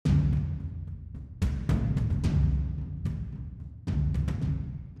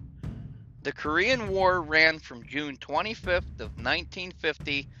The Korean War ran from June 25th of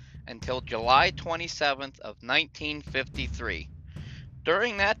 1950 until July 27th of 1953.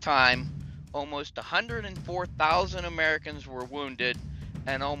 During that time, almost 104,000 Americans were wounded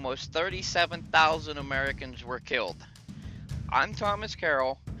and almost 37,000 Americans were killed. I'm Thomas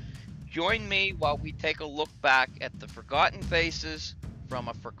Carroll. Join me while we take a look back at the forgotten faces from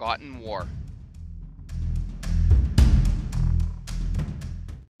a forgotten war.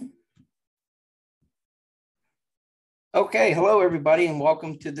 Okay, hello everybody, and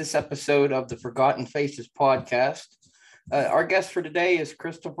welcome to this episode of the Forgotten Faces podcast. Our guest for today is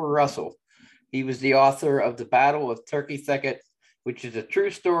Christopher Russell. He was the author of The Battle of Turkey Thicket, which is a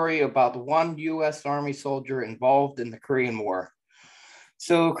true story about one U.S. Army soldier involved in the Korean War.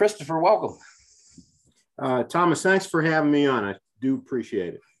 So, Christopher, welcome. Thomas, thanks for having me on. I do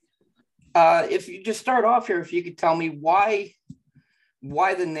appreciate it. If you just start off here, if you could tell me why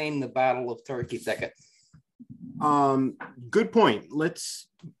the name The Battle of Turkey Thicket? Good point. Let's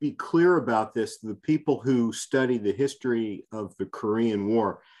be clear about this. The people who study the history of the Korean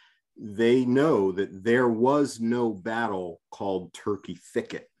War, they know that there was no battle called Turkey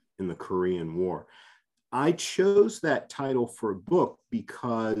Thicket in the Korean War. I chose that title for a book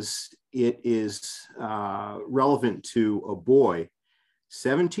because it is relevant to a boy,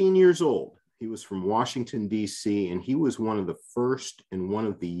 17 years old. He was from Washington, D.C., and he was one of the first and one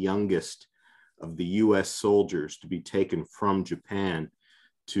of the youngest of the U.S. soldiers to be taken from Japan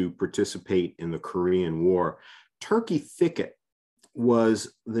to participate in the Korean War. Turkey Thicket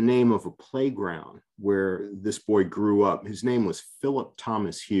was the name of a playground where this boy grew up. His name was Phillip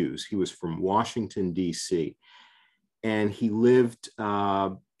Thomas Hughes. He was from Washington, D.C., and he lived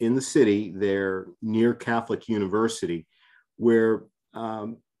in the city there near Catholic University, where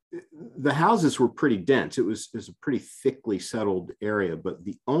the houses were pretty dense. It was a pretty thickly settled area, but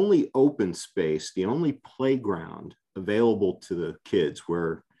the only open space, the only playground available to the kids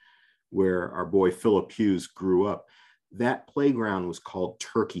where our boy Phillip Hughes grew up, that playground was called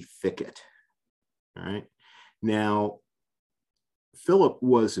Turkey Thicket. All right. Now, Phillip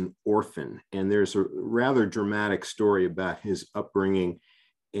was an orphan, and there's a rather dramatic story about his upbringing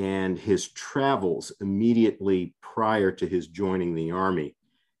and his travels immediately prior to his joining the Army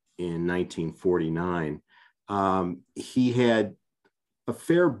in 1949. He had a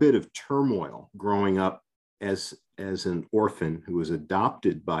fair bit of turmoil growing up as an orphan who was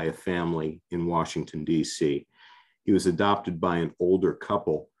adopted by a family in Washington, D.C. He was adopted by an older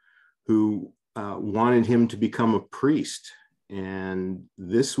couple who wanted him to become a priest. And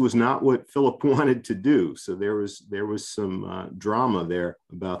this was not what Phillip wanted to do. So there was some drama there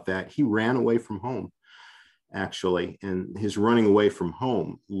about that. He ran away from home, actually, and his running away from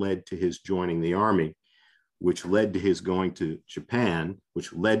home led to his joining the Army, which led to his going to Japan,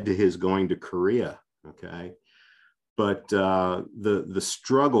 which led to his going to Korea. Okay, but the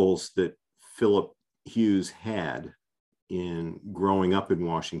struggles that Phillip Hughes had in growing up in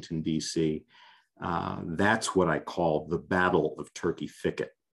Washington, D.C., that's what I call the Battle of Turkey Thicket,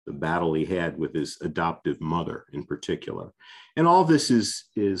 the battle he had with his adoptive mother in particular. And all this is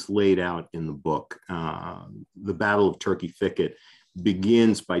laid out in the book. The Battle of Turkey Thicket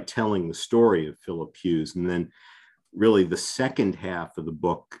begins by telling the story of Phillip Hughes. And then really the second half of the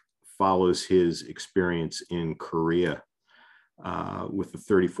book follows his experience in Korea with the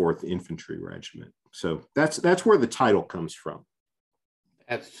 34th Infantry Regiment. So that's where the title comes from.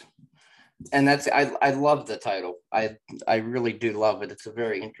 I love the title. I really do love it. It's a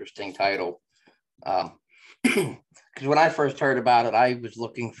very interesting title. Because when I first heard about it, I was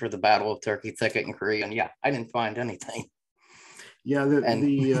looking for the Battle of Turkey Thicket in Korea, and I didn't find anything. Yeah,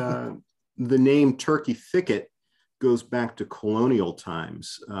 the name Turkey Thicket goes back to colonial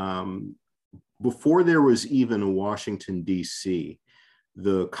times. Before there was even a Washington, D.C.,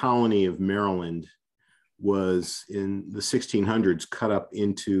 the colony of Maryland was in the 1600s cut up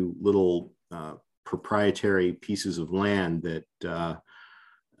into little proprietary pieces of land that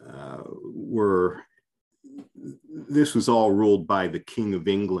this was all ruled by the King of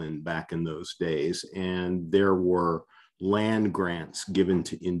England back in those days. And there were land grants given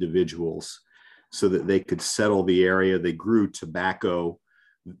to individuals so that they could settle the area. They grew tobacco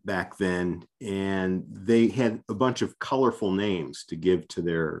back then, and they had a bunch of colorful names to give to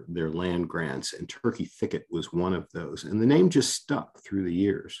their land grants, and Turkey Thicket was one of those, and the name just stuck through the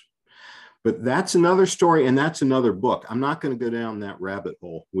years. But that's another story, and that's another book. I'm not going to go down that rabbit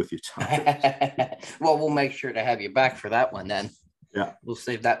hole with you, Tom. Well, we'll make sure to have you back for that one then. Yeah, we'll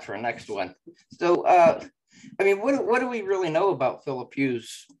save that for a next one. So what do we really know about Phillip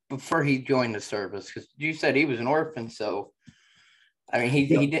Hughes before he joined the service? Because you said he was an orphan, so he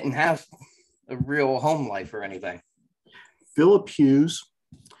didn't have a real home life or anything. Phillip Hughes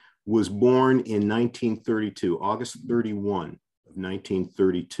was born in 1932, August 31 of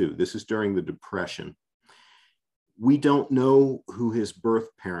 1932. This is during the Depression. We don't know who his birth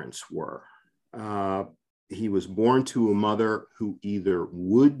parents were. He was born to a mother who either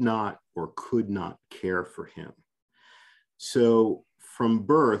would not or could not care for him. So from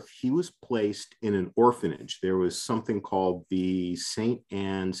birth, he was placed in an orphanage. There was something called the St.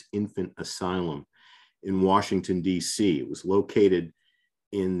 Anne's Infant Asylum in Washington, D.C. It was located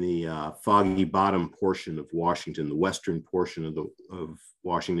in the Foggy Bottom portion of Washington, the western portion of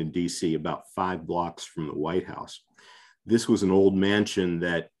Washington, D.C., about 5 blocks from the White House. This was an old mansion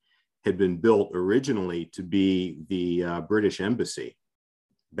that had been built originally to be the British Embassy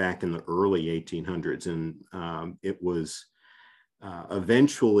back in the early 1800s. And it was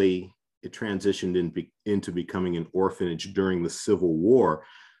eventually, it transitioned into becoming an orphanage during the Civil War.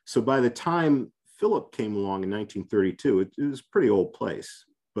 So by the time Phillip came along in 1932, it was a pretty old place,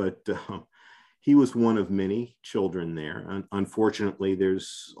 but he was one of many children there. Unfortunately,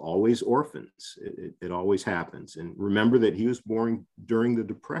 there's always orphans. It always happens. And remember that he was born during the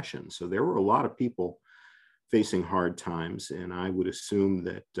Depression. So there were a lot of people facing hard times. And I would assume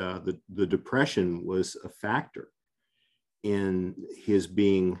that the Depression was a factor in his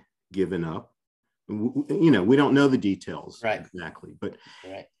being given up. You know, we don't know the details exactly, but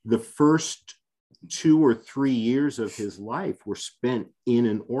the first 2 or 3 years of his life were spent in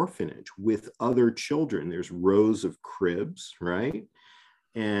an orphanage with other children. There's rows of cribs, right?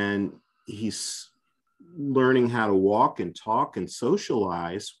 And he's learning how to walk and talk and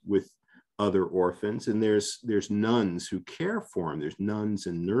socialize with other orphans. And there's nuns who care for him. There's nuns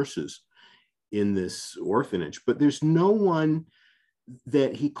and nurses in this orphanage, but there's no one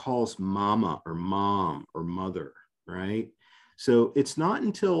that he calls mama or mom or mother, right? So it's not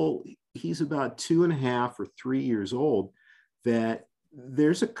until he's about 2.5 or 3 years old that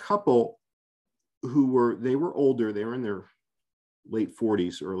there's a couple who were older, they were in their late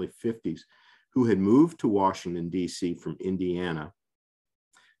 40s, early 50s, who had moved to Washington, D.C. from Indiana.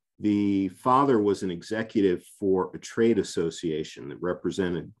 The father was an executive for a trade association that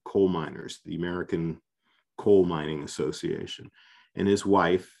represented coal miners, the American Coal Mining Association. And his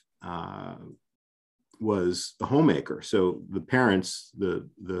wife was a homemaker. So the parents,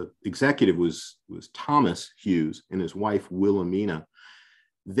 the executive was Thomas Hughes, and his wife, Wilhelmina.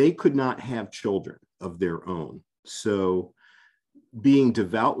 They could not have children of their own. So being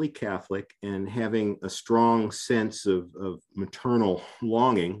devoutly Catholic and having a strong sense of maternal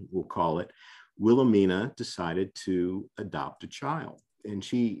longing, we'll call it, Wilhelmina decided to adopt a child. And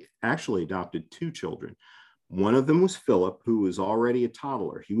she actually adopted 2 children. One of them was Philip, who was already a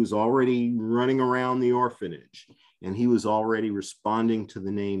toddler. He was already running around the orphanage, and he was already responding to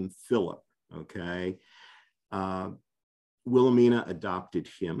the name Philip, okay? Wilhelmina adopted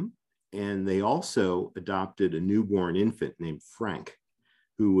him, and they also adopted a newborn infant named Frank,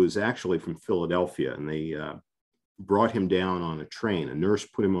 who was actually from Philadelphia, and they brought him down on a train. A nurse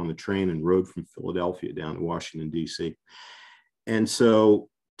put him on the train and rode from Philadelphia down to Washington, D.C. And so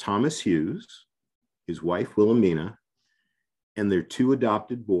Thomas Hughes, his wife, Wilhelmina, and their 2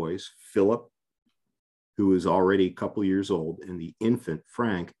 adopted boys, Philip, who was already a couple years old, and the infant,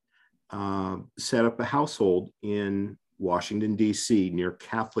 Frank, set up a household in Washington, D.C., near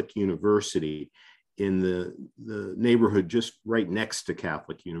Catholic University, in the neighborhood just right next to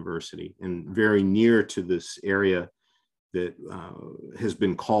Catholic University, and very near to this area that has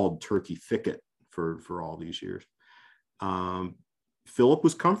been called Turkey Thicket for all these years. Philip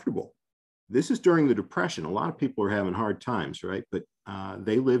was comfortable. This is during the Depression. A lot of people are having hard times, right? But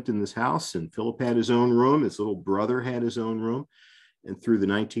they lived in this house, and Philip had his own room. His little brother had his own room. And through the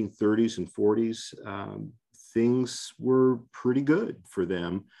 1930s and 40s, things were pretty good for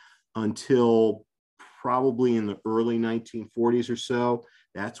them until probably in the early 1940s or so.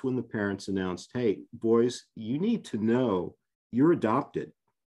 That's when the parents announced, hey, boys, you need to know you're adopted,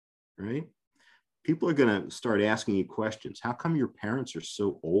 right? People are going to start asking you questions. How come your parents are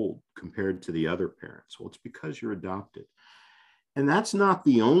so old compared to the other parents? Well, it's because you're adopted. And that's not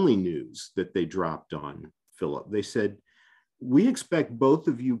the only news that they dropped on Philip. They said, we expect both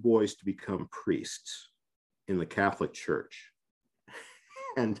of you boys to become priests in the Catholic Church.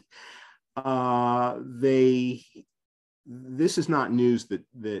 And this is not news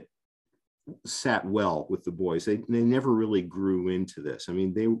that sat well with the boys. They never really grew into this. I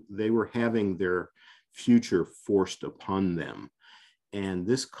mean, they were having their future forced upon them. And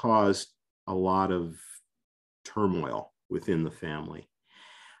this caused a lot of turmoil within the family.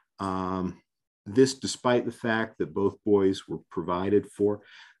 This, despite the fact that both boys were provided for.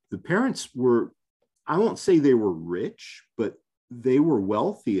 the parents were, I won't say they were rich, but they were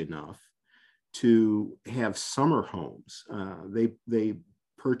wealthy enough to have summer homes. They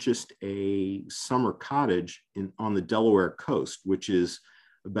purchased a summer cottage on the Delaware coast, which is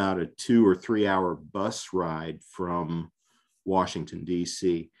about a 2 or 3 hour bus ride from Washington,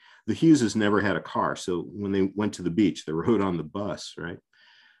 D.C. The Hugheses never had a car, so when they went to the beach, they rode on the bus, right?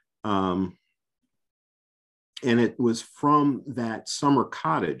 And it was from that summer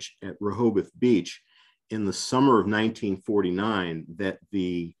cottage at Rehoboth Beach in the summer of 1949 that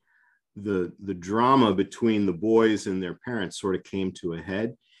the drama between the boys and their parents sort of came to a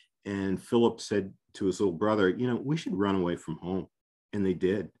head. And Philip said to his little brother, you know, we should run away from home. And they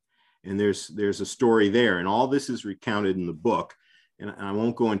did. And there's a story there. And all this is recounted in the book. And I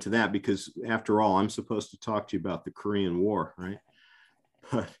won't go into that because, after all, I'm supposed to talk to you about the Korean War, right?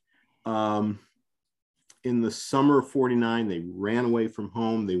 But in the summer of 49, they ran away from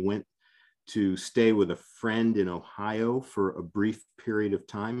home. They went to stay with a friend in Ohio for a brief period of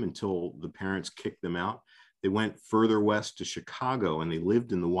time until the parents kicked them out. They went further west to Chicago and they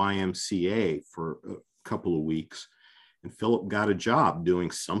lived in the YMCA for a couple of weeks. And Philip got a job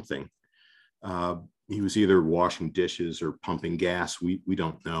doing something. He was either washing dishes or pumping gas. We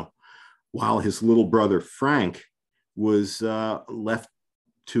don't know. While his little brother, Frank, was left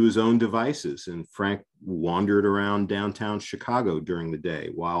to his own devices. And Frank wandered around downtown Chicago during the day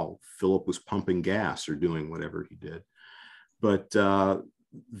while Philip was pumping gas or doing whatever he did. But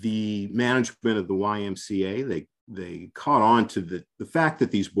the management of the YMCA, they caught on to the fact that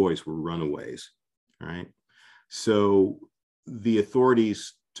these boys were runaways, right? So the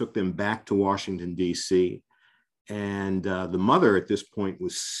authorities took them back to Washington, D.C. And the mother at this point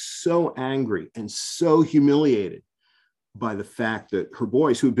was so angry and so humiliated by the fact that her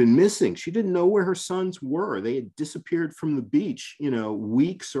boys, who had been missing, she didn't know where her sons were. They had disappeared from the beach,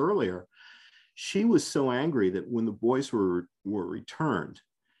 weeks earlier. She was so angry that when the boys were returned,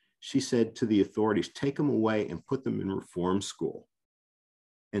 she said to the authorities, take them away and put them in reform school.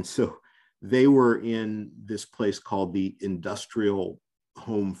 And so they were in this place called the Industrial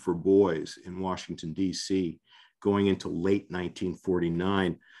Home for Boys in Washington, D.C., going into late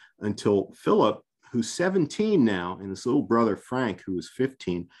 1949, until Philip, who's 17 now, and his little brother, Frank, who was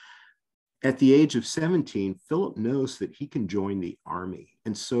 15, at the age of 17, Philip knows that he can join the Army.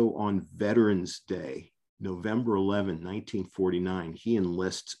 And so on Veterans Day, November 11, 1949, he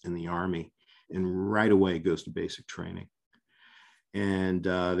enlists in the Army and right away goes to basic training. And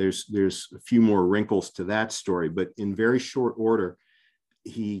there's a few more wrinkles to that story, but in very short order,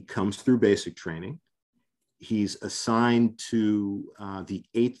 he comes through basic training. He's assigned to the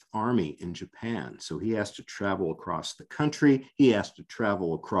 8th Army in Japan. So he has to travel across the country. He has to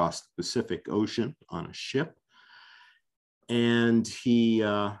travel across the Pacific Ocean on a ship. And he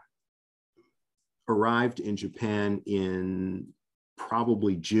arrived in Japan in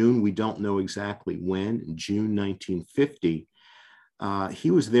probably June. We don't know exactly when, in June 1950.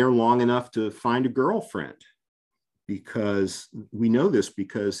 He was there long enough to find a girlfriend, because we know this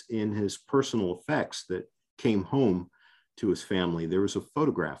because in his personal effects that came home to his family, there was a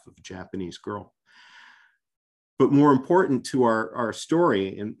photograph of a Japanese girl. But more important to our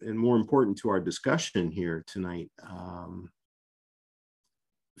story and more important to our discussion here tonight,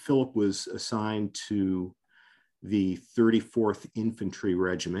 Philip was assigned to the 34th Infantry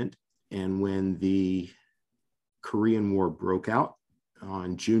Regiment. And when the Korean War broke out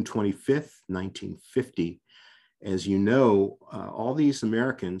on June 25th, 1950, as you know, all these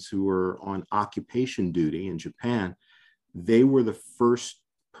Americans who were on occupation duty in Japan, they were the first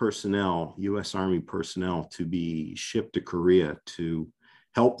personnel, U.S. Army personnel, to be shipped to Korea to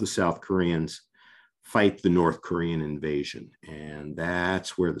help the South Koreans fight the North Korean invasion. And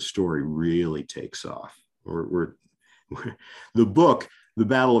that's where the story really takes off. The book, The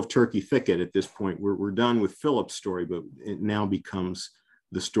Battle of Turkey Thicket, at this point, we're done with Philip's story, but it now becomes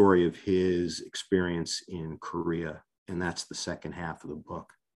the story of his experience in Korea. And that's the second half of the book.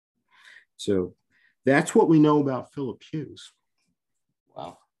 So that's what we know about Phillip Hughes.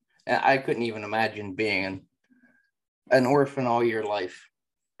 Wow. I couldn't even imagine being an orphan all your life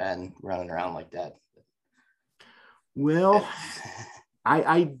and running around like that. Well,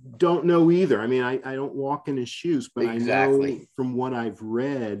 I don't know either. I mean, I don't walk in his shoes, but exactly. I know from what I've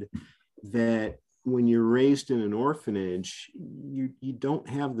read that when you're raised in an orphanage, you don't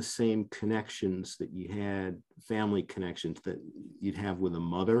have the same connections that you had, family connections that you'd have with a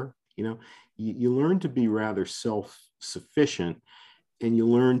mother. You learn to be rather self-sufficient, and you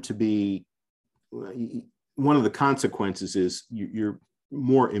learn to be, one of the consequences is you're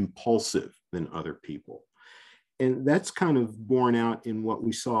more impulsive than other people. And that's kind of borne out in what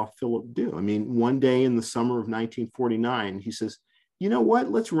we saw Philip do. I mean, one day in the summer of 1949, he says, you know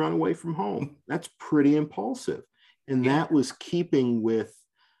what, let's run away from home. That's pretty impulsive. And that was keeping with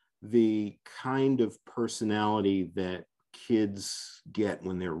the kind of personality that kids get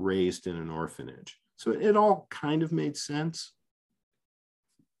when they're raised in an orphanage. So it all kind of made sense.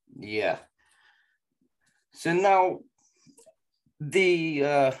 Yeah. So now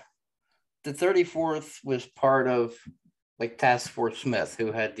the 34th was part of like Task Force Smith,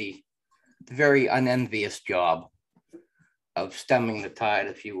 who had the very unenvious job of stemming the tide,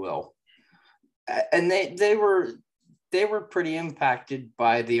 if you will. And they were pretty impacted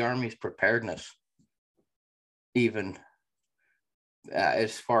by the Army's preparedness, even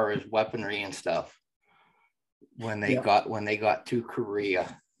as far as weaponry and stuff when they got to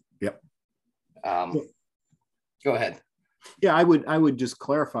Korea. Yep. Go ahead. Yeah, I would just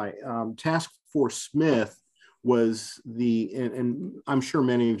clarify. Task Force Smith was and I'm sure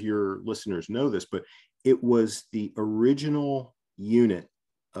many of your listeners know this, but it was the original unit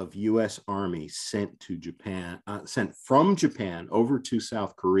of U.S. Army sent from Japan over to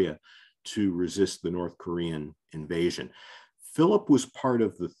South Korea to resist the North Korean invasion. Philip was part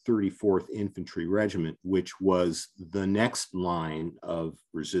of the 34th Infantry Regiment, which was the next line of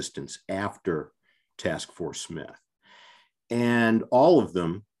resistance after Task Force Smith. And all of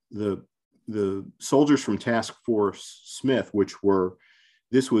them, the soldiers from Task Force Smith,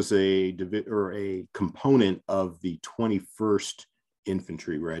 this was a component of the 21st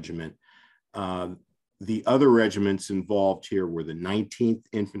Infantry Regiment. The other regiments involved here were the 19th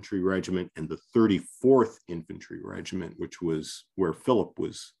Infantry Regiment and the 34th Infantry Regiment, which was where Philip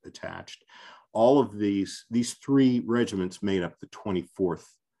was attached. All of these three regiments made up the 24th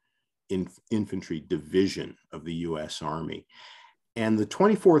Infantry Division of the U.S. Army. And the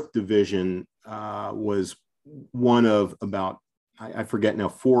 24th Division was one of about, I forget now,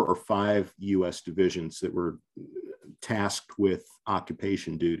 4 or 5 U.S. divisions that were tasked with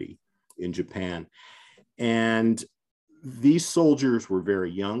occupation duty in Japan. And these soldiers were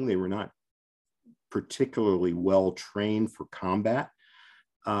very young. They were not particularly well trained for combat.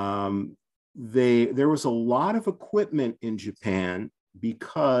 There was a lot of equipment in Japan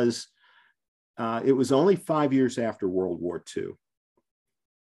because it was only 5 years after World War II.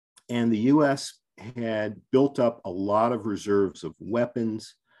 And the U.S. had built up a lot of reserves of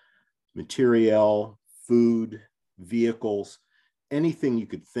weapons, materiel, food, vehicles, anything you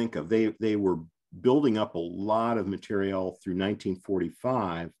could think of. They were building up a lot of material through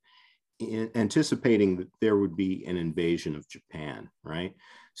 1945, anticipating that there would be an invasion of Japan, right?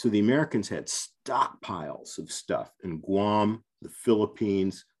 So the Americans had stockpiles of stuff in Guam, the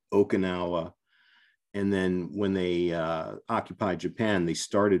Philippines, Okinawa. And then when they occupied Japan, they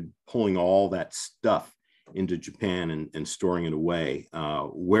started pulling all that stuff into Japan and storing it away.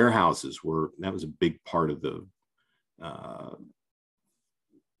 Warehouses that was a big part of the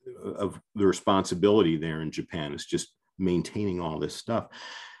responsibility there in Japan, is just maintaining all this stuff.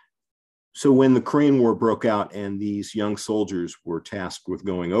 So when the Korean War broke out and these young soldiers were tasked with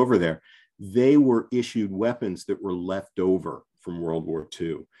going over there, they were issued weapons that were left over from World War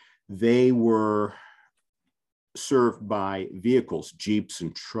II. They were served by vehicles, jeeps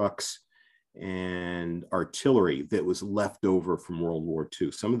and trucks and artillery that was left over from World War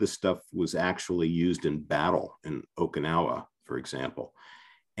II. Some of this stuff was actually used in battle in Okinawa, for example,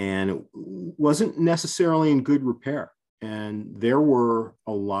 and it wasn't necessarily in good repair. And there were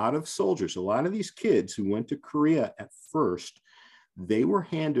a lot of soldiers, a lot of these kids who went to Korea at first, they were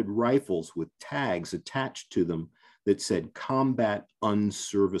handed rifles with tags attached to them that said combat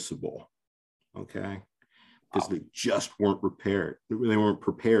unserviceable, okay? Because they just weren't prepared. They weren't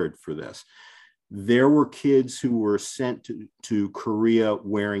prepared for this. There were kids who were sent to Korea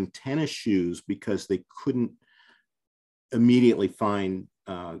wearing tennis shoes because they couldn't immediately find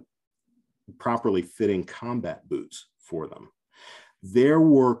properly fitting combat boots for them. There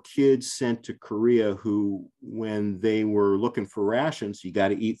were kids sent to Korea who, when they were looking for rations, you got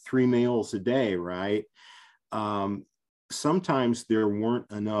to eat 3 meals a day, right? Sometimes there weren't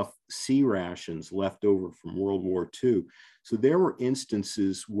enough C rations left over from World War II. So there were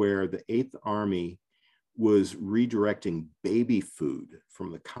instances where the 8th Army was redirecting baby food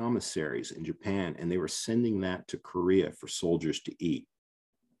from the commissaries in Japan, and they were sending that to Korea for soldiers to eat.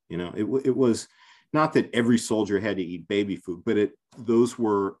 You know, it was not that every soldier had to eat baby food, but those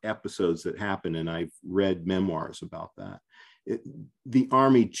were episodes that happened, and I've read memoirs about that. The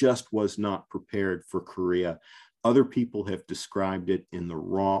Army just was not prepared for Korea. Other people have described it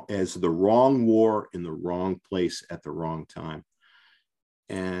as the wrong war in the wrong place at the wrong time.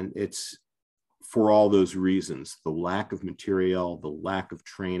 And for all those reasons, the lack of material, the lack of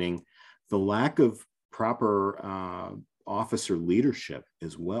training, the lack of proper officer leadership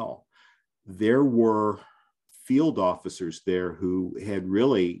as well. There were field officers there who had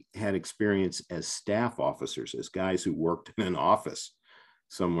really had experience as staff officers, as guys who worked in an office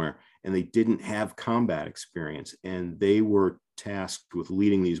somewhere, and they didn't have combat experience. And they were tasked with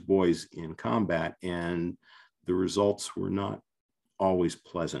leading these boys in combat, and the results were not always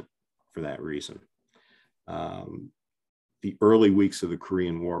pleasant for that reason. The early weeks of the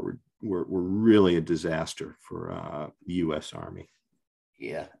Korean War were really a disaster for the U.S. Army.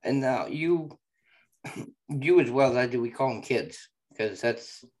 Yeah, and now you as well as I do, we call them kids because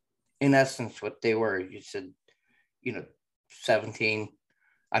that's in essence what they were. You said, 17.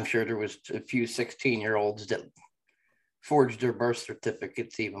 I'm sure there was a few 16-year-olds that forged their birth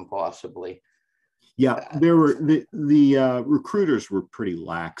certificates, even possibly. Yeah, there were the recruiters were pretty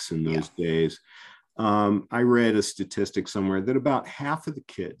lax in those days. I read a statistic somewhere that about half of the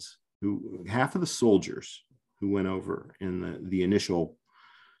soldiers who went over in the initial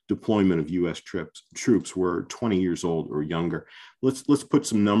deployment of U.S. troops were 20 years old or younger. Let's put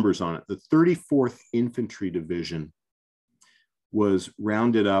some numbers on it. The 34th Infantry Division was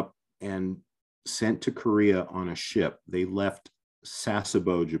rounded up and sent to Korea on a ship. They left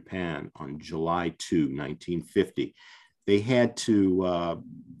Sasebo, Japan on July 2, 1950. They had to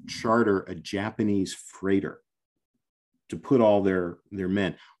charter a Japanese freighter to put all their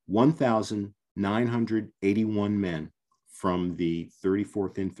men. 1,981 men from the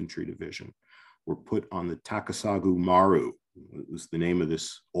 34th Infantry Division were put on the Takasago Maru. It was the name of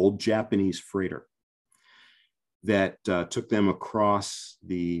this old Japanese freighter that took them across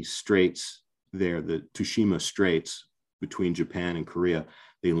the straits there, the Tsushima Straits between Japan and Korea.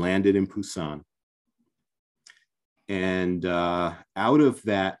 They landed in Busan. And out of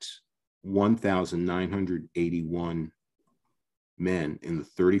that 1,981 men in the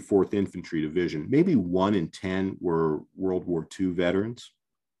 34th Infantry Division, maybe 1 in 10 were World War II veterans.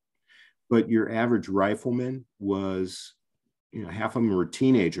 But your average rifleman was, half of them were a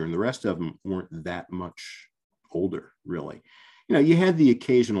teenager and the rest of them weren't that much older, really. You had the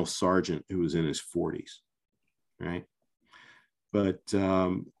occasional sergeant who was in his 40s, right? But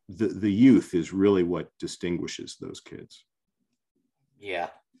the youth is really what distinguishes those kids. Yeah.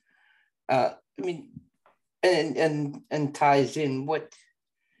 And ties in what,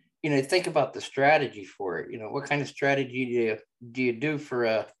 think about the strategy for it. What kind of strategy do you do for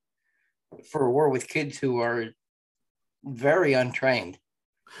a war with kids who are very untrained?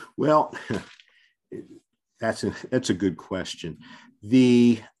 Well, that's a good question.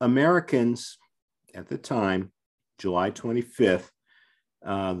 The Americans at the time, July 25th,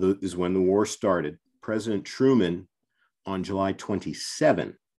 is when the war started. President Truman, on July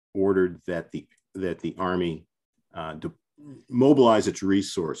 27, ordered that the Army mobilize its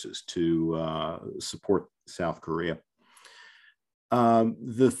resources to support South Korea.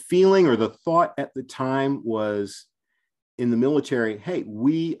 The feeling or the thought at the time was in the military, hey,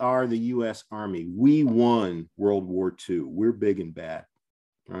 we are the U.S. Army. We won World War II. We're big and bad,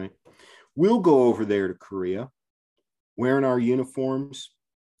 right? We'll go over there to Korea, wearing our uniforms.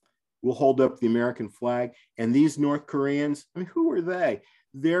 We'll hold up the American flag. And these North Koreans, who are they?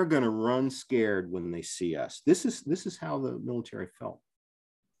 They're going to run scared when they see us. This is how the military felt.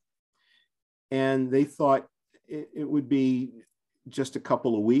 And they thought it would be just a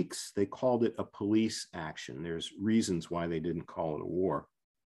couple of weeks. They called it a police action. There's reasons why they didn't call it a war.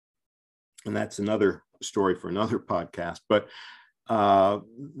 And that's another story for another podcast. But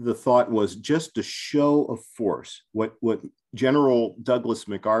the thought was just a show of force, what General Douglas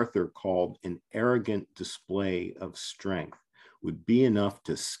MacArthur called an arrogant display of strength, would be enough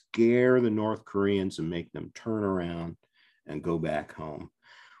to scare the North Koreans and make them turn around and go back home.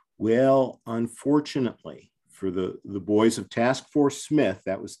 Well, unfortunately for the boys of Task Force Smith,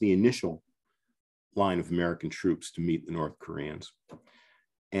 that was the initial line of American troops to meet the North Koreans.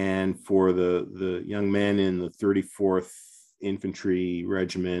 And for the young men in the 34th Infantry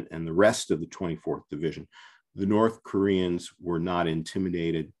Regiment and the rest of the 24th Division, the North Koreans were not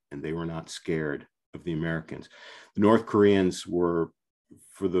intimidated and they were not scared of the Americans. The North Koreans were,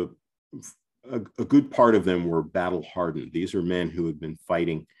 a good part of them were battle hardened. These are men who had been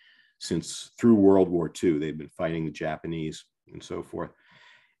fighting through World War II. They'd been fighting the Japanese and so forth.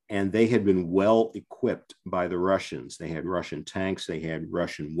 And they had been well equipped by the Russians. They had Russian tanks, they had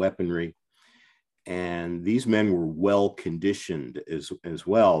Russian weaponry. And these men were well conditioned as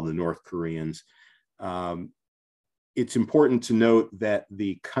well, the North Koreans. It's important to note that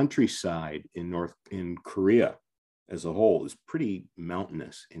the countryside in Korea as a whole is pretty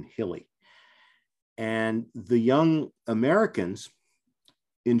mountainous and hilly. And the young Americans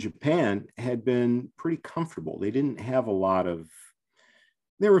in Japan had been pretty comfortable. They didn't have a lot of,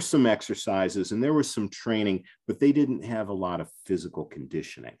 there were some exercises and there was some training, but they didn't have a lot of physical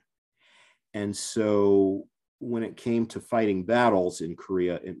conditioning. And so when it came to fighting battles in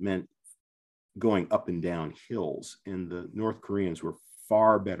Korea, it meant going up and down hills. And the North Koreans were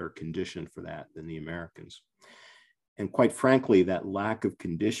far better conditioned for that than the Americans. And quite frankly, that lack of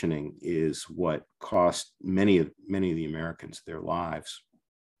conditioning is what cost many of the Americans their lives.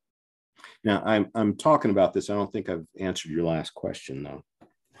 Now, I'm talking about this. I don't think I've answered your last question, though.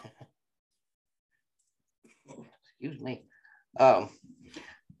 Excuse me.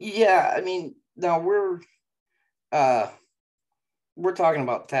 Yeah, I mean, now we're talking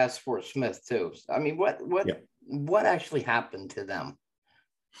about Task Force Smith too. I mean, what actually happened to them?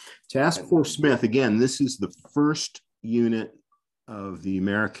 Task Force Smith, again, this is the first unit of the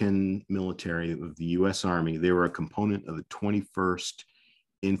American military, of the U.S. Army. They were a component of the 21st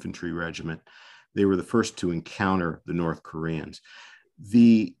Infantry Regiment. They were the first to encounter the North Koreans.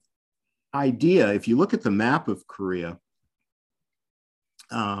 The idea, if you look at the map of Korea,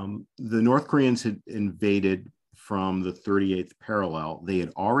 the North Koreans had invaded from the 38th parallel. They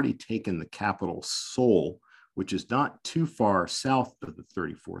had already taken the capital, Seoul, which is not too far south of the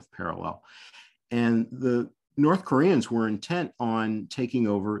 34th parallel. And the North Koreans were intent on taking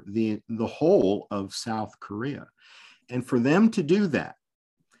over the whole of South Korea. And for them to do that,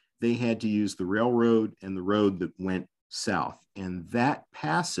 they had to use the railroad and the road that went south. And that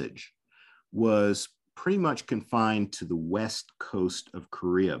passage was pretty much confined to the west coast of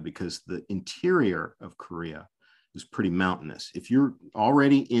Korea because the interior of Korea is pretty mountainous. If you're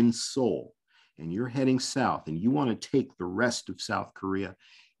already in Seoul and you're heading south and you want to take the rest of South Korea,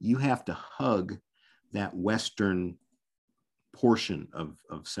 you have to hug that western portion of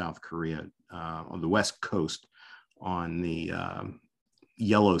South Korea on the west coast on the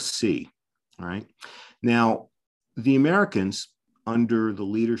Yellow Sea. All right. Now, the Americans, under the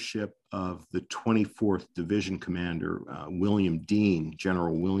leadership of the 24th Division Commander, William Dean,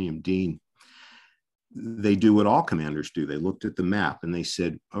 General William Dean, they do what all commanders do. They looked at the map and they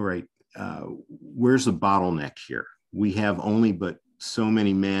said, all right, where's the bottleneck here? We have only but so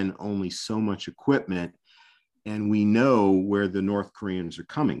many men, only so much equipment, and we know where the North Koreans are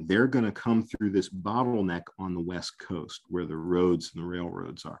coming. They're going to come through this bottleneck on the West Coast where the roads and the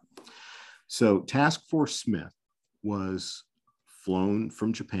railroads are. So Task Force Smith was flown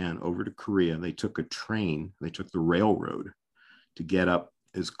from Japan over to Korea. They took a train, they took the railroad to get up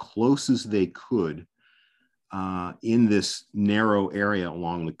as close as they could in this narrow area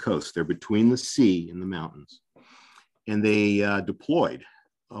along the coast. They're between the sea and the mountains. And they deployed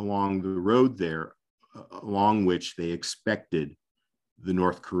along the road there, along which they expected the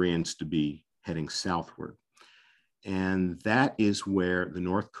North Koreans to be heading southward. And that is where the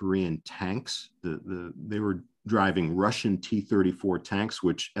North Korean tanks, they were driving Russian T-34 tanks,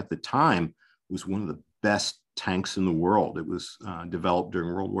 which at the time was one of the best tanks in the world. It was developed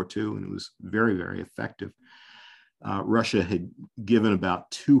during World War II, and it was very, very effective. Russia had given about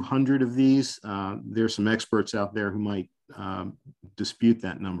 200 of these. There's some experts out there who might dispute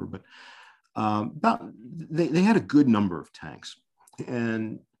that number, but they had a good number of tanks.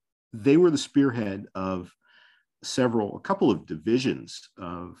 And they were the spearhead of a couple of divisions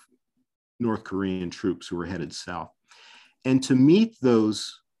of North Korean troops who were headed south. And to meet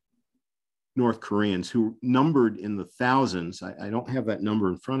those North Koreans, who numbered in the thousands, I don't have that number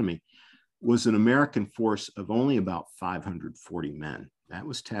in front of me, was an American force of only about 540 men. That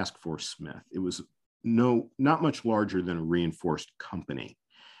was Task Force Smith. It was not much larger than a reinforced company.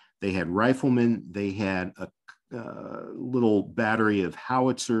 They had riflemen, they had a little battery of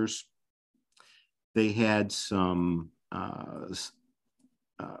howitzers, they had some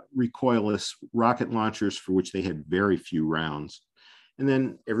recoilless rocket launchers for which they had very few rounds. And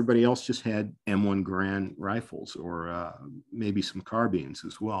then everybody else just had M1 Garand rifles or maybe some carbines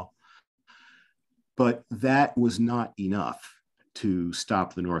as well. But that was not enough to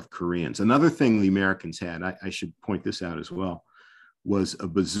stop the North Koreans. Another thing the Americans had, I should point this out as well, was a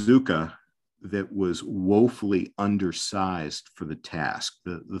bazooka that was woefully undersized for the task.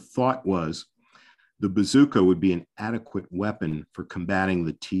 The thought was the bazooka would be an adequate weapon for combating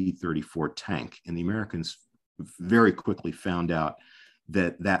the T-34 tank. And the Americans very quickly found out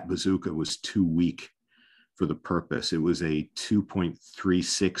that that bazooka was too weak for the purpose. It was a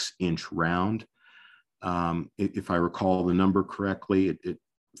 2.36-inch round. If I recall the number correctly, it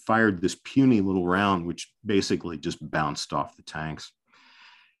fired this puny little round, which basically just bounced off the tanks.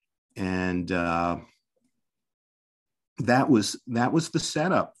 And that was the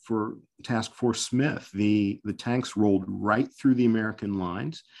setup for Task Force Smith. The tanks rolled right through the American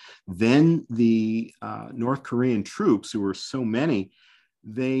lines. Then the North Korean troops, who were so many,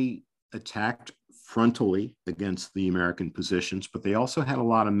 they attacked frontally against the American positions, but they also had a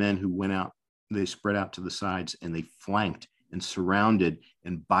lot of men who went out, they spread out to the sides, and they flanked and surrounded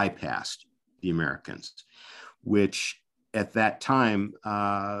and bypassed the Americans, which at that time,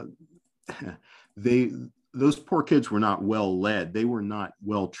 those poor kids were not well led. They were not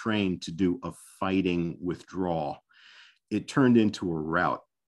well trained to do a fighting withdrawal. It turned into a rout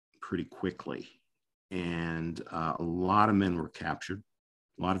pretty quickly. And a lot of men were captured.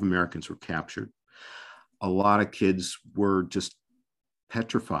 A lot of Americans were captured. A lot of kids were just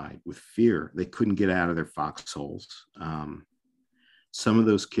petrified with fear. They couldn't get out of their foxholes. Some of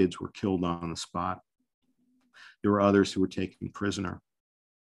those kids were killed on the spot. There were others who were taken prisoner.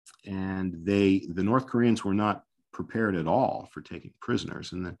 And the North Koreans were not prepared at all for taking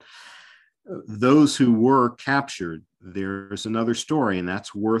prisoners. And then those who were captured, there's another story, and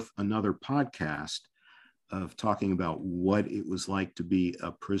that's worth another podcast of talking about what it was like to be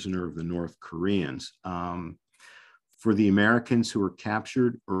a prisoner of the North Koreans. For the Americans who were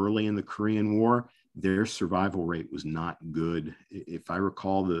captured early in the Korean War, their survival rate was not good. If I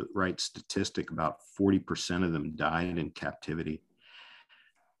recall the right statistic, about 40% of them died in captivity.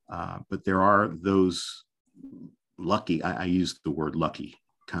 But there are those lucky, I use the word lucky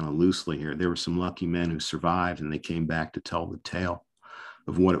kind of loosely here. There were some lucky men who survived, and they came back to tell the tale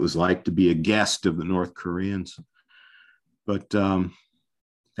of what it was like to be a guest of the North Koreans. But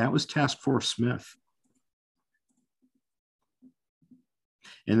that was Task Force Smith.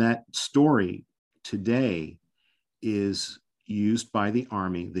 And that story today is used by the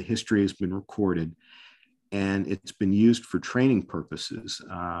Army. The history has been recorded, and it's been used for training purposes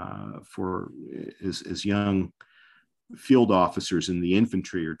for as young field officers in the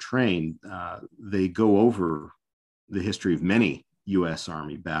infantry are trained. They go over the history of many U.S.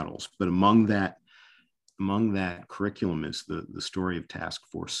 Army battles, but among that curriculum is the story of Task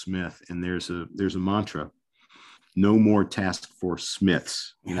Force Smith. And there's a mantra: no more Task Force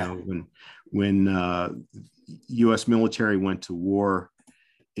Smiths. You know, when U.S. military went to war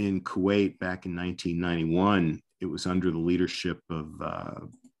in Kuwait back in 1991, it was under the leadership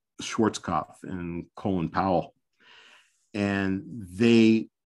of Schwarzkopf and Colin Powell. And they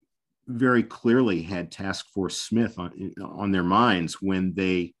very clearly had Task Force Smith on their minds when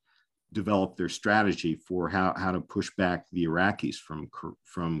they developed their strategy for how to push back the Iraqis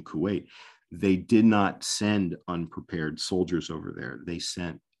from Kuwait. They did not send unprepared soldiers over there. They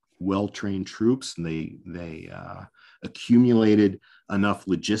sent well-trained troops, and they accumulated enough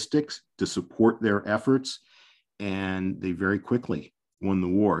logistics to support their efforts, and they very quickly won the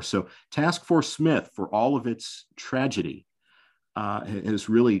war. So Task Force Smith, for all of its tragedy, has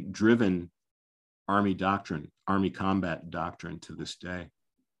really driven Army doctrine, Army combat doctrine to this day.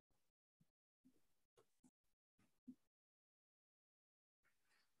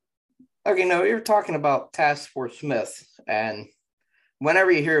 Okay, now you're talking about Task Force Smith, and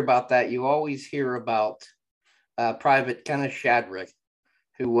whenever you hear about that, you always hear about Private Kenneth Shadrick,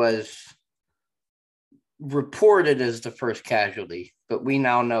 who was reported as the first casualty, but we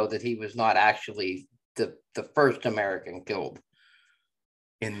now know that he was not actually the first American killed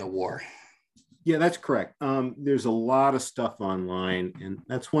in the war. Yeah, that's correct. There's a lot of stuff online, and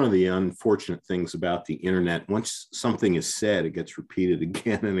that's one of the unfortunate things about the internet. Once something is said, it gets repeated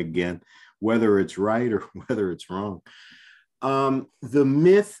again and again, whether it's right or whether it's wrong. The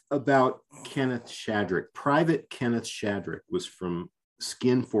myth about Kenneth Shadrick, Private Kenneth Shadrick, was from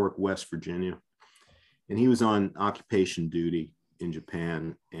Skin Fork, West Virginia, and he was on occupation duty in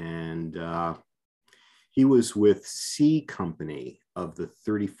Japan, and he was with C Company of the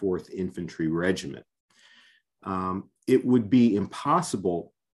 34th Infantry Regiment. It would be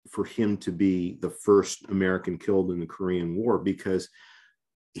impossible for him to be the first American killed in the Korean War, because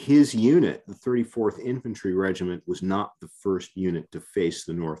his unit, the 34th Infantry Regiment, was not the first unit to face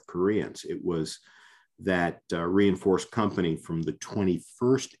the North Koreans. It was that reinforced company from the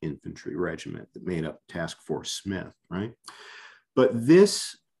 21st Infantry Regiment that made up Task Force Smith, right? But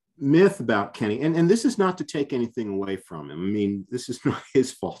this myth about Kenny, and this is not to take anything away from him. I mean, this is not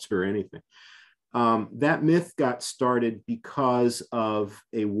his fault or anything. That myth got started because of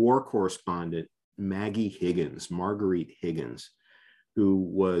a war correspondent, Marguerite Higgins, who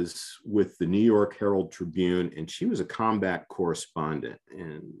was with the New York Herald Tribune, and she was a combat correspondent,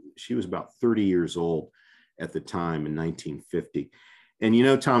 and she was about 30 years old at the time in 1950. And you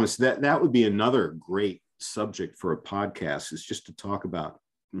know, Thomas, that would be another great subject for a podcast, is just to talk about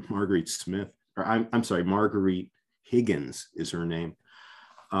Marguerite Higgins is her name.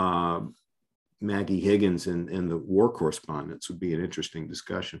 Maggie Higgins and the war correspondents would be an interesting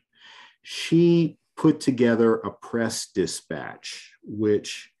discussion. She put together a press dispatch,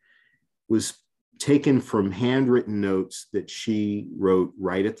 which was taken from handwritten notes that she wrote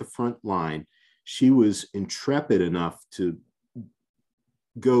right at the front line. She was intrepid enough to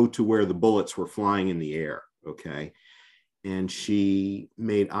go to where the bullets were flying in the air, okay? And she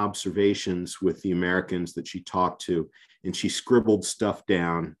made observations with the Americans that she talked to, and she scribbled stuff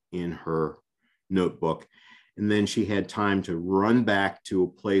down in her notebook. And then she had time to run back to a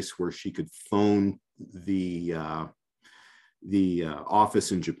place where she could phone the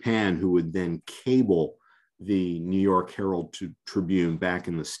office in Japan, who would then cable the New York Herald Tribune back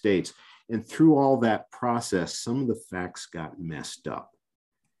in the States. And through all that process, some of the facts got messed up.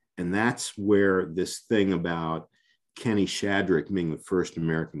 And that's where this thing about Kenny Shadrick being the first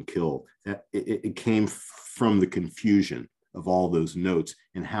American killed, that it came from the confusion of all those notes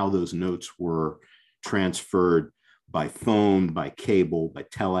and how those notes were transferred by phone, by cable, by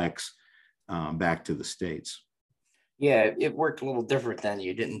telex back to the States. Yeah, it worked a little different then.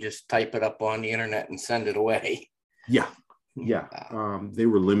 You didn't just type it up on the internet and send it away. Yeah. They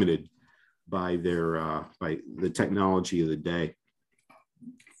were limited by by the technology of the day,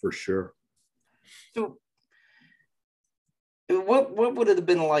 for sure. So, what would it have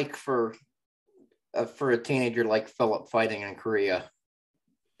been like for a teenager like Phillip fighting in Korea,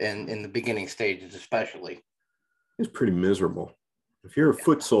 and in the beginning stages especially? It was pretty miserable. If you're a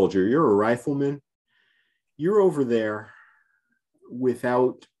foot soldier, you're a rifleman, you're over there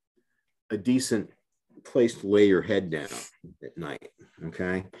without a decent place to lay your head down at night,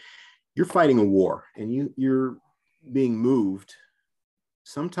 okay? You're fighting a war, and you're being moved,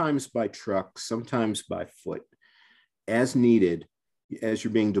 sometimes by truck, sometimes by foot, as needed, as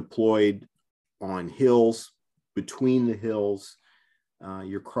you're being deployed on hills, between the hills.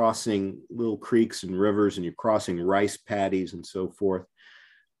 You're crossing little creeks and rivers, and you're crossing rice paddies and so forth.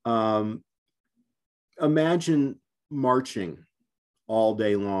 Imagine marching all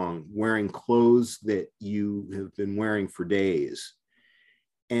day long, wearing clothes that you have been wearing for days.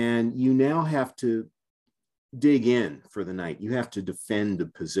 And you now have to dig in for the night. You have to defend a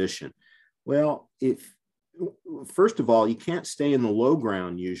position. Well, first of all, you can't stay in the low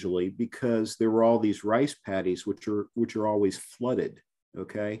ground usually, because there were all these rice paddies, which are always flooded.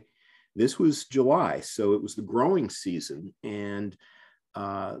 Okay. This was July, so it was the growing season, and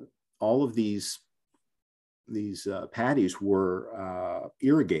all of these paddies were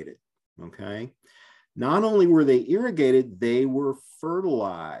irrigated. Okay. Not only were they irrigated, they were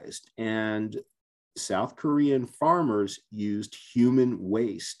fertilized, and South Korean farmers used human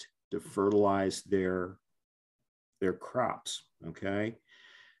waste to fertilize their crops. Okay.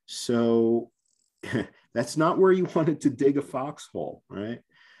 So that's not where you wanted to dig a foxhole, right?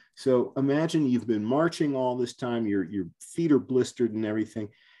 So imagine you've been marching all this time, your feet are blistered and everything.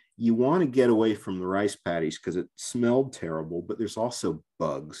 You want to get away from the rice paddies because it smelled terrible, but there's also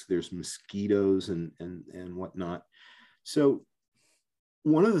bugs, there's mosquitoes and whatnot. So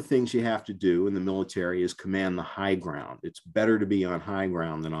one of the things you have to do in the military is command the high ground. It's better to be on high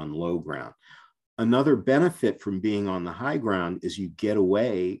ground than on low ground. Another benefit from being on the high ground is you get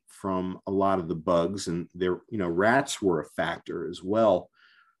away from a lot of the bugs, and rats were a factor as well,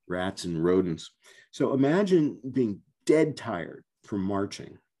 rats and rodents. So imagine being dead tired from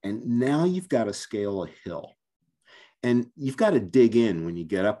marching, and now you've got to scale a hill, and you've got to dig in when you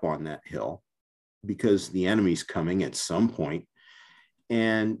get up on that hill because the enemy's coming at some point,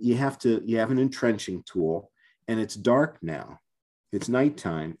 and you have an entrenching tool, and it's dark now, it's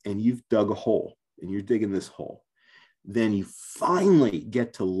nighttime, and you've dug a hole. And you're digging this hole. Then you finally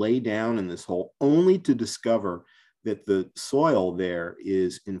get to lay down in this hole, only to discover that the soil there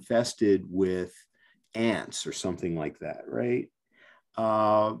is infested with ants or something like that, right?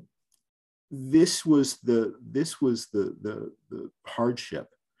 This was the hardship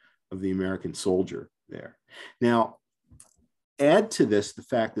of the American soldier there. Now, add to this the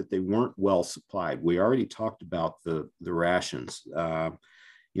fact that they weren't well supplied. We already talked about the rations.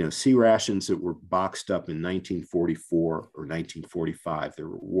 C rations that were boxed up in 1944 or 1945. They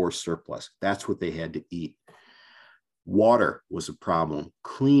were war surplus. That's what they had to eat. Water was a problem.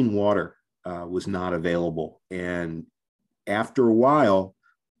 Clean water was not available. And after a while,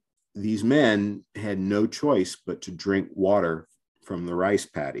 these men had no choice but to drink water from the rice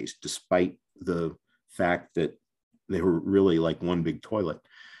paddies, despite the fact that they were really like one big toilet.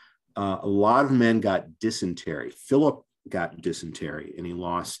 A lot of men got dysentery. Phillip got dysentery, and he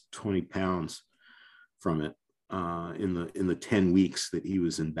lost 20 pounds from it in the 10 weeks that he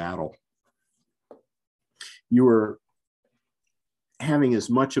was in battle. you were having as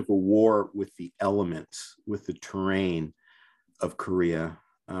much of a war with the elements, with the terrain of Korea,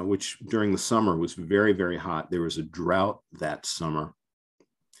 which during the summer was very, very hot. There was a drought that summer.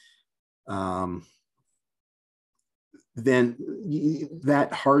 Then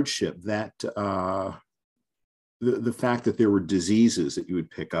that hardship, that the fact that there were diseases that you would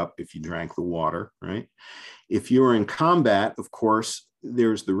pick up if you drank the water, right? If you were in combat, of course,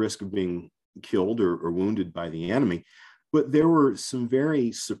 there's the risk of being killed or wounded by the enemy. But there were some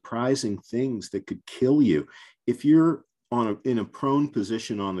very surprising things that could kill you. If you're in a prone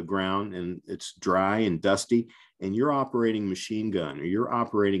position on the ground and it's dry and dusty, and you're operating machine gun, or you're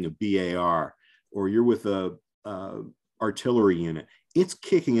operating a BAR, or you're with a artillery unit, it's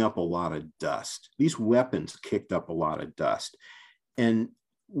kicking up a lot of dust. These weapons kicked up a lot of dust. And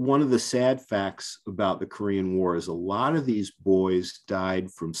one of the sad facts about the Korean War is a lot of these boys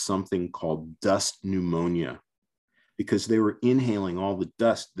died from something called dust pneumonia, because they were inhaling all the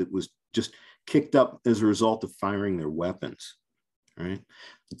dust that was just kicked up as a result of firing their weapons, right?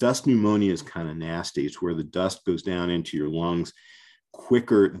 Dust pneumonia is kind of nasty. It's where the dust goes down into your lungs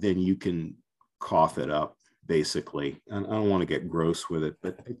quicker than you can cough it up, basically. And I don't want to get gross with it,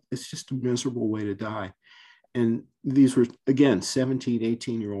 but it's just a miserable way to die. And these were, again, 17,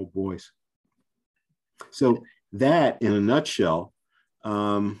 18-year-old boys. So that, in a nutshell,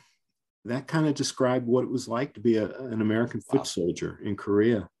 that kind of described what it was like to be an American foot soldier in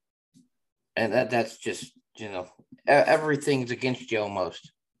Korea. And that's just, everything's against you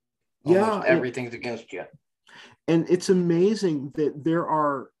almost. Yeah. Everything's against you. And it's amazing that there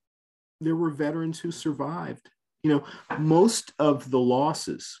were veterans who survived. Most of the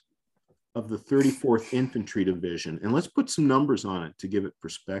losses of the 34th Infantry Division, and let's put some numbers on it to give it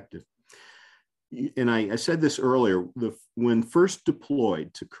perspective. And I said this earlier, when first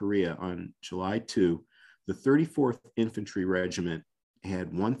deployed to Korea on July 2, the 34th Infantry Regiment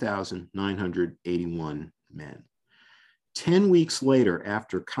had 1,981 men. 10 weeks later,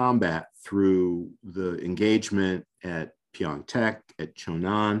 after combat through the engagement at Pyeongtaek, at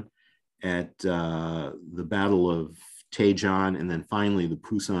Chonan, at the Battle of Taejon, and then finally the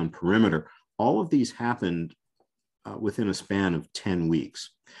Pusan perimeter, all of these happened within a span of 10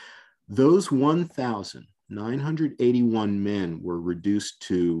 weeks. Those 1,981 men were reduced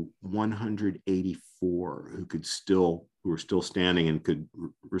to 184 who were still standing and could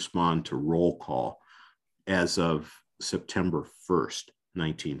respond to roll call as of September 1st,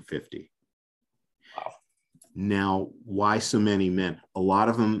 1950. Wow. Now, why so many men? A lot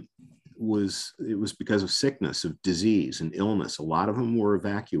of them was because of sickness, of disease and illness. A lot of them were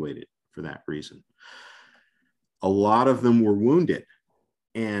evacuated for that reason. A lot of them were wounded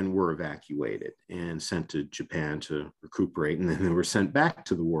and were evacuated and sent to Japan to recuperate, and then they were sent back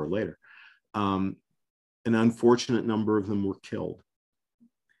to the war later. An unfortunate number of them were killed.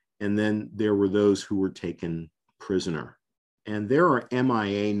 And then there were those who were taken prisoner. And there are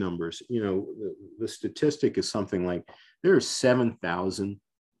MIA numbers. The statistic is something like there are 7,000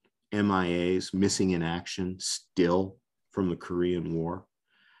 MIAs, missing in action, still from the Korean War.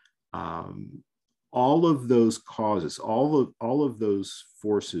 All of those causes, all of those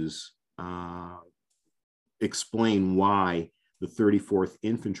forces explain why the 34th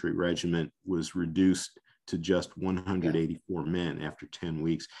Infantry Regiment was reduced to just 184 men after 10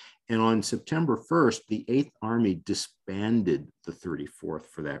 weeks. And on September 1st, the 8th Army disbanded the 34th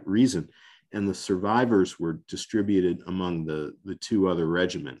for that reason. And the survivors were distributed among the two other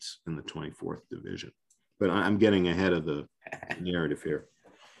regiments in the 24th Division. But I'm getting ahead of the narrative here.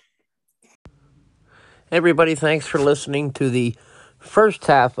 Everybody, thanks for listening to the first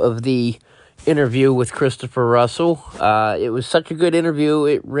half of the interview with Christopher Russell. It was such a good interview,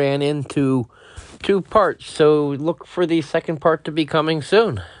 it ran into 2 parts, so look for the second part to be coming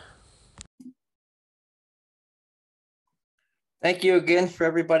soon. Thank you again for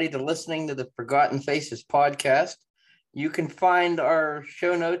everybody to listening to the Forgotten Faces podcast. You can find our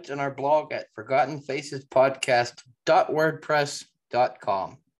show notes and our blog at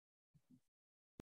forgottenfacespodcast.wordpress.com.